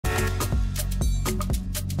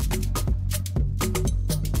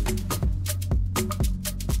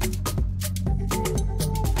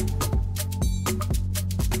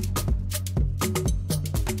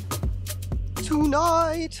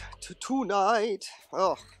tonight.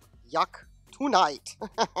 Oh, yuck. Tonight.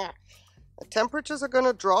 The temperatures are going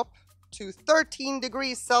to drop to 13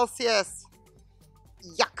 degrees Celsius.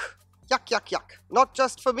 Yuck. Yuck, yuck, yuck. Not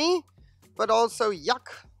just for me, but also yuck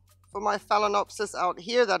for my Phalaenopsis out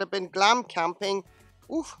here that have been glam camping.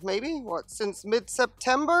 Oof, maybe, what, since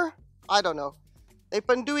mid-September? I don't know. They've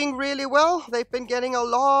been doing really well. They've been getting a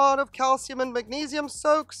lot of calcium and magnesium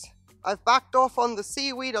soaks. I've backed off on the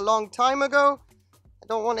seaweed a long time ago. I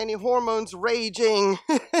don't want any hormones raging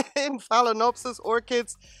in Phalaenopsis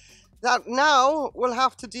orchids that now will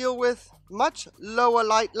have to deal with much lower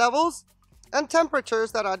light levels and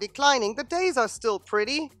temperatures that are declining. The days are still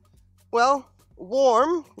pretty, well,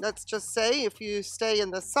 warm, let's just say, if you stay in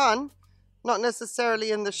the sun, not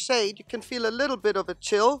necessarily in the shade. You can feel a little bit of a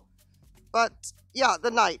chill, but yeah,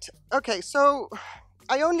 the night. Okay, so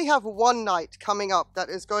I only have one night coming up that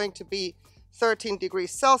is going to be 13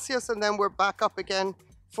 degrees Celsius, and then we're back up again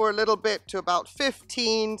for a little bit to about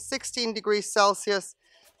 15, 16 degrees Celsius.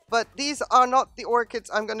 But these are not the orchids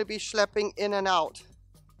I'm going to be schlepping in and out.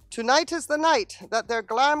 Tonight is the night that their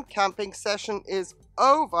glam camping session is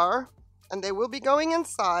over, and they will be going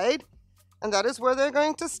inside, and that is where they're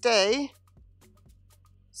going to stay.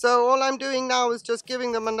 So all I'm doing now is just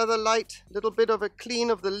giving them another light little bit of a clean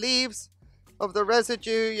of the leaves, of the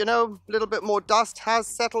residue, you know, a little bit more dust has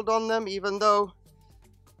settled on them, even though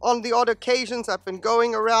on the odd occasions I've been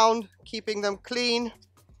going around keeping them clean.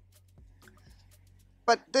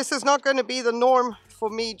 But this is not going to be the norm for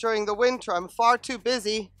me during the winter. I'm far too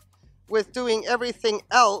busy with doing everything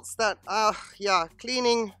else that, yeah,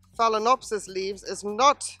 cleaning Phalaenopsis leaves is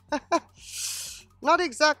not, not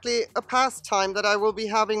exactly a pastime that I will be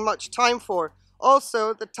having much time for.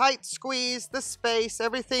 Also, the tight squeeze, the space,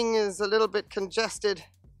 everything is a little bit congested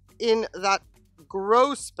in that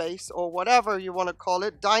grow space, or whatever you want to call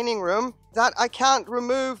it, dining room, that I can't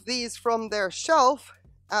remove these from their shelf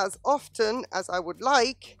as often as I would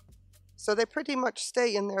like. So they pretty much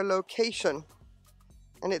stay in their location.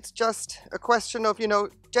 And it's just a question of, you know,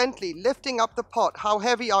 gently lifting up the pot. How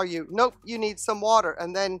heavy are you? Nope, you need some water.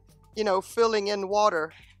 And then, you know, filling in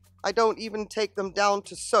water. I don't even take them down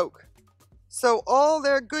to soak. So all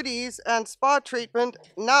their goodies and spa treatment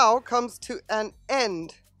now comes to an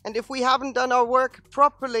end. And if we haven't done our work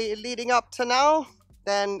properly leading up to now,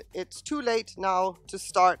 then it's too late now to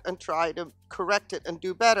start and try to correct it and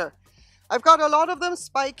do better. I've got a lot of them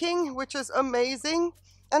spiking, which is amazing.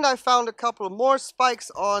 And I found a couple more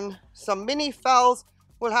spikes on some mini phals.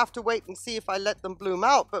 We'll have to wait and see if I let them bloom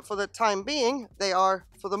out. But for the time being, they are,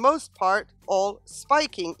 for the most part, all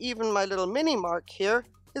spiking. Even my little mini mark here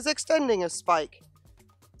is extending a spike.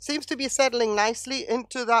 Seems to be settling nicely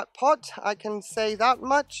into that pot, I can say that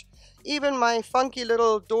much. Even my funky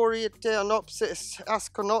little Phalaenopsis,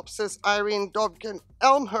 Asconopsis, Irene Dobkin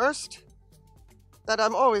Elmhurst, that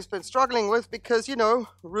I've always been struggling with because, you know,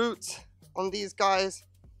 roots on these guys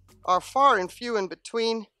are far and few in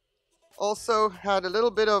between. Also had a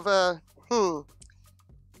little bit of a,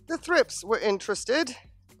 the thrips were interested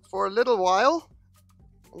for a little while.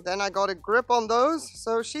 And then I got a grip on those,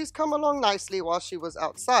 so she's come along nicely while she was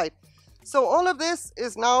outside. So all of this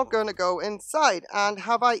is now going to go inside. And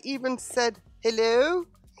have I even said hello?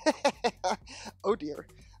 Oh dear.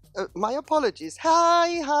 My apologies.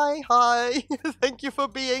 Hi, hi, hi. Thank you for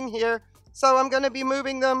being here. So I'm going to be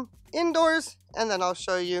moving them indoors, and then I'll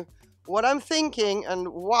show you what I'm thinking and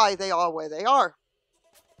why they are where they are.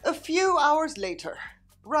 A few hours later.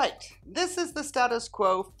 Right, this is the status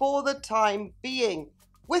quo for the time being,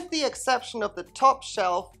 with the exception of the top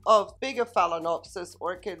shelf of bigger Phalaenopsis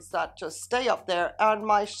orchids that just stay up there, and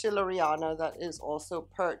my Schilleriana that is also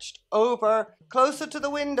perched over closer to the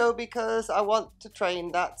window because I want to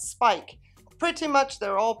train that spike. Pretty much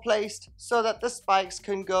they're all placed so that the spikes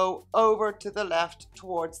can go over to the left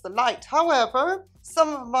towards the light. However, some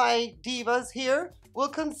of my divas here will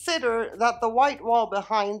consider that the white wall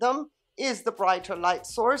behind them is the brighter light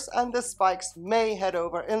source, and the spikes may head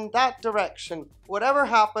over in that direction. Whatever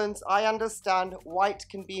happens, I understand white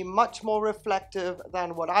can be much more reflective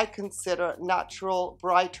than what I consider natural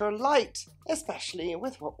brighter light, especially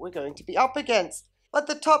with what we're going to be up against. But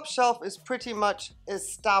the top shelf is pretty much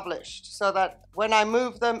established so that when I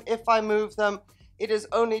move them, if I move them, it is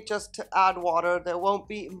only just to add water. There won't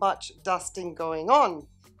be much dusting going on.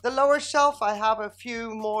 The lower shelf, I have a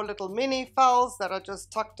few more little mini phals that are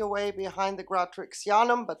just tucked away behind the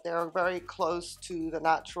Gratrixianum, but they're very close to the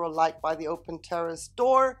natural light by the open terrace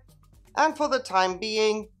door. And for the time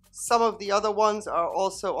being, some of the other ones are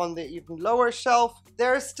also on the even lower shelf.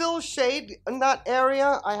 There is still shade in that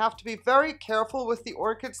area. I have to be very careful with the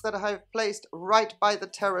orchids that I have placed right by the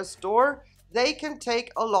terrace door. they can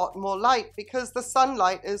take a lot more light because the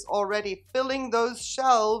sunlight is already filling those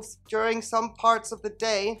shelves during some parts of the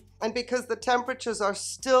day. And because the temperatures are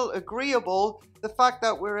still agreeable, the fact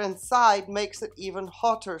that we're inside makes it even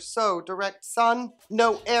hotter. So direct sun,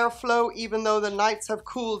 no airflow, even though the nights have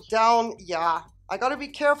cooled down. Yeah, I gotta be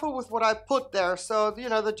careful with what I put there. So, you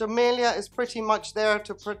know, the Jamelia is pretty much there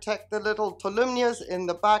to protect the little tolumnias in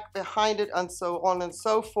the back behind it and so on and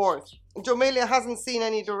so forth. Jamelia hasn't seen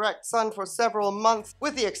any direct sun for several months,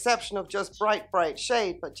 with the exception of just bright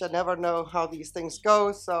shade, but you never know how these things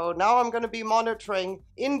go. So now I'm going to be monitoring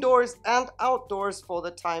indoors and outdoors for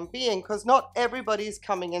the time being, because not everybody's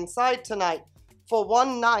coming inside tonight. For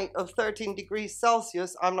one night of 13 degrees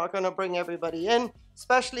Celsius, I'm not going to bring everybody in,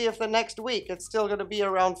 especially if the next week it's still going to be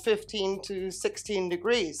around 15 to 16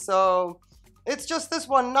 degrees. So it's just this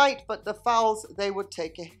one night, but the fowls, they would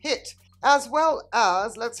take a hit. As well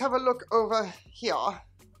as, let's have a look over here.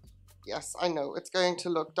 Yes, I know it's going to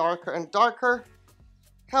look darker and darker.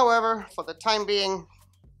 However, for the time being,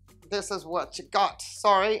 this is what you got.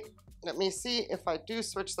 Sorry, let me see if I do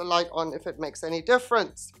switch the light on, if it makes any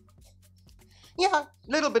difference. Yeah,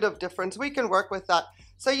 little bit of difference. We can work with that.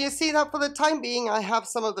 So you see that for the time being, I have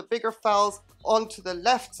some of the bigger fowls onto the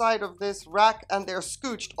left side of this rack, and they're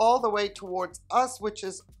scooched all the way towards us, which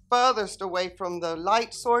is furthest away from the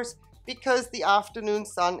light source, because the afternoon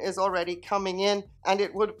sun is already coming in and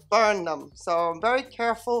it would burn them. So I'm very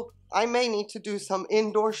careful. I may need to do some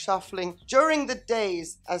indoor shuffling during the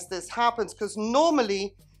days as this happens, because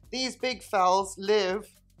normally these big fowls live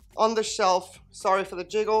on the shelf, sorry for the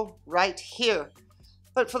jiggle, right here.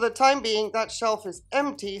 But for the time being, that shelf is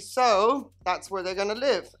empty, so that's where they're going to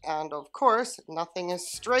live. And of course, nothing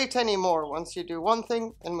is straight anymore once you do one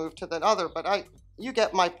thing and move to the other. But you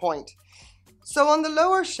get my point. So on the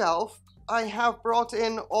lower shelf, I have brought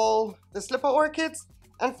in all the slipper orchids,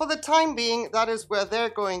 and for the time being, that is where they're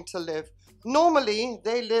going to live. Normally,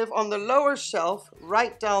 they live on the lower shelf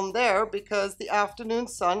right down there, because the afternoon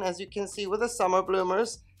sun, as you can see with the summer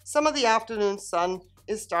bloomers, some of the afternoon sun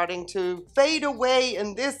is starting to fade away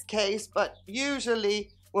in this case, but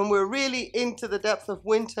usually when we're really into the depth of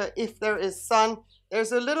winter, if there is sun,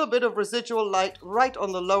 there's a little bit of residual light right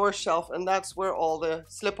on the lower shelf, and that's where all the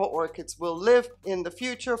slipper orchids will live in the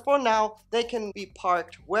future. For now, they can be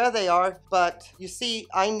parked where they are, but you see,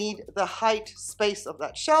 I need the height space of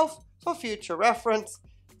that shelf for future reference.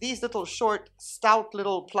 These little short, stout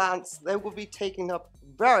little plants, they will be taking up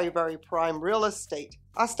very, very prime real estate.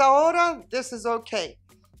 Hasta ahora, this is okay.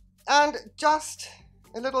 And just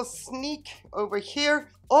a little sneak over here.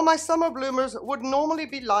 All my summer bloomers would normally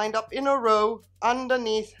be lined up in a row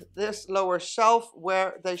underneath this lower shelf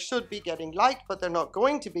where they should be getting light, but they're not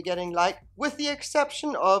going to be getting light, with the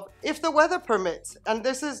exception of if the weather permits. And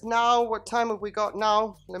this is now, what time have we got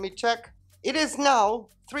now? Let me check. It is now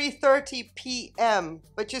 3:30 p.m.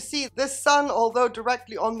 But you see, this sun, although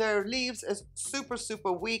directly on their leaves, is super,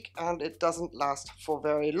 super weak, and it doesn't last for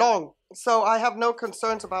very long. So I have no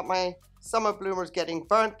concerns about my summer bloomers getting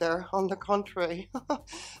burnt there. On the contrary,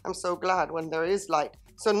 I'm so glad when there is light.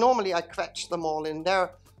 So normally I quetch them all in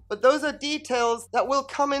there. But those are details that will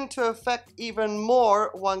come into effect even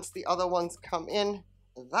more once the other ones come in.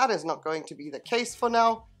 That is not going to be the case for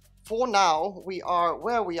now. For now, we are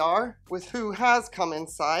where we are with who has come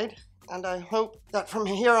inside. And I hope that from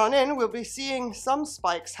here on in, we'll be seeing some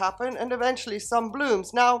spikes happen and eventually some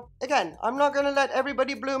blooms. Now, again, I'm not going to let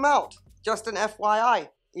everybody bloom out. Just an FYI,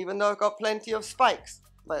 even though I've got plenty of spikes.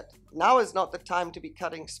 But now is not the time to be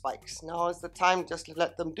cutting spikes. Now is the time just to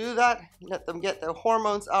let them do that, let them get their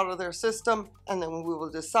hormones out of their system, and then we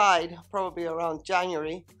will decide, probably around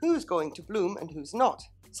January, who's going to bloom and who's not.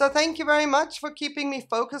 So thank you very much for keeping me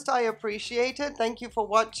focused. I appreciate it. Thank you for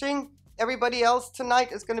watching. Everybody else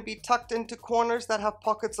tonight is going to be tucked into corners that have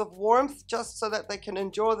pockets of warmth, just so that they can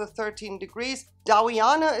enjoy the 13 degrees.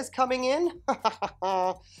 Dowiana is coming in.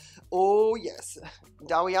 Oh yes,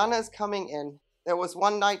 Dowiana is coming in. There was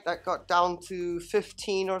one night that got down to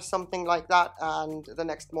 15 or something like that, and the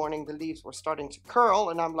next morning the leaves were starting to curl,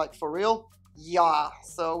 and I'm like, for real? Yeah,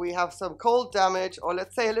 so we have some cold damage, or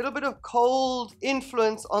let's say a little bit of cold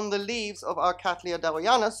influence on the leaves of our Cattleya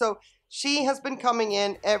dowiana. So she has been coming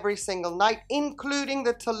in every single night, including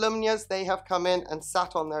the tolumnias. They have come in and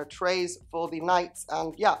sat on their trays for the nights,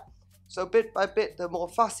 and yeah, so bit by bit the more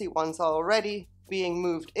fussy ones are already being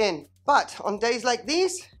moved in. But on days like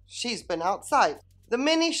these, she's been outside. The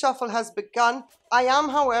mini shuffle has begun. I am,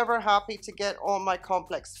 however, happy to get all my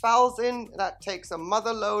complex fowls in. That takes a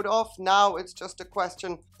mother load off. Now it's just a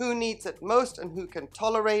question who needs it most and who can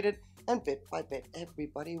tolerate it. And bit by bit,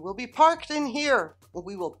 everybody will be parked in here.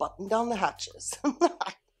 We will button down the hatches.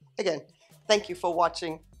 Again, Thank you for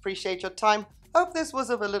watching. Appreciate your time. Hope this was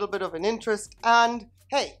of a little bit of an interest. And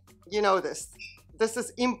hey, you know this. This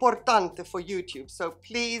is importante for YouTube. So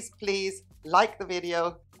please, please like the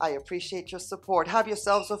video. I appreciate your support. Have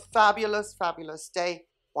yourselves a fabulous, fabulous day.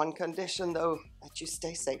 One condition though, that you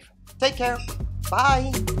stay safe. Take care.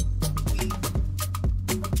 Bye.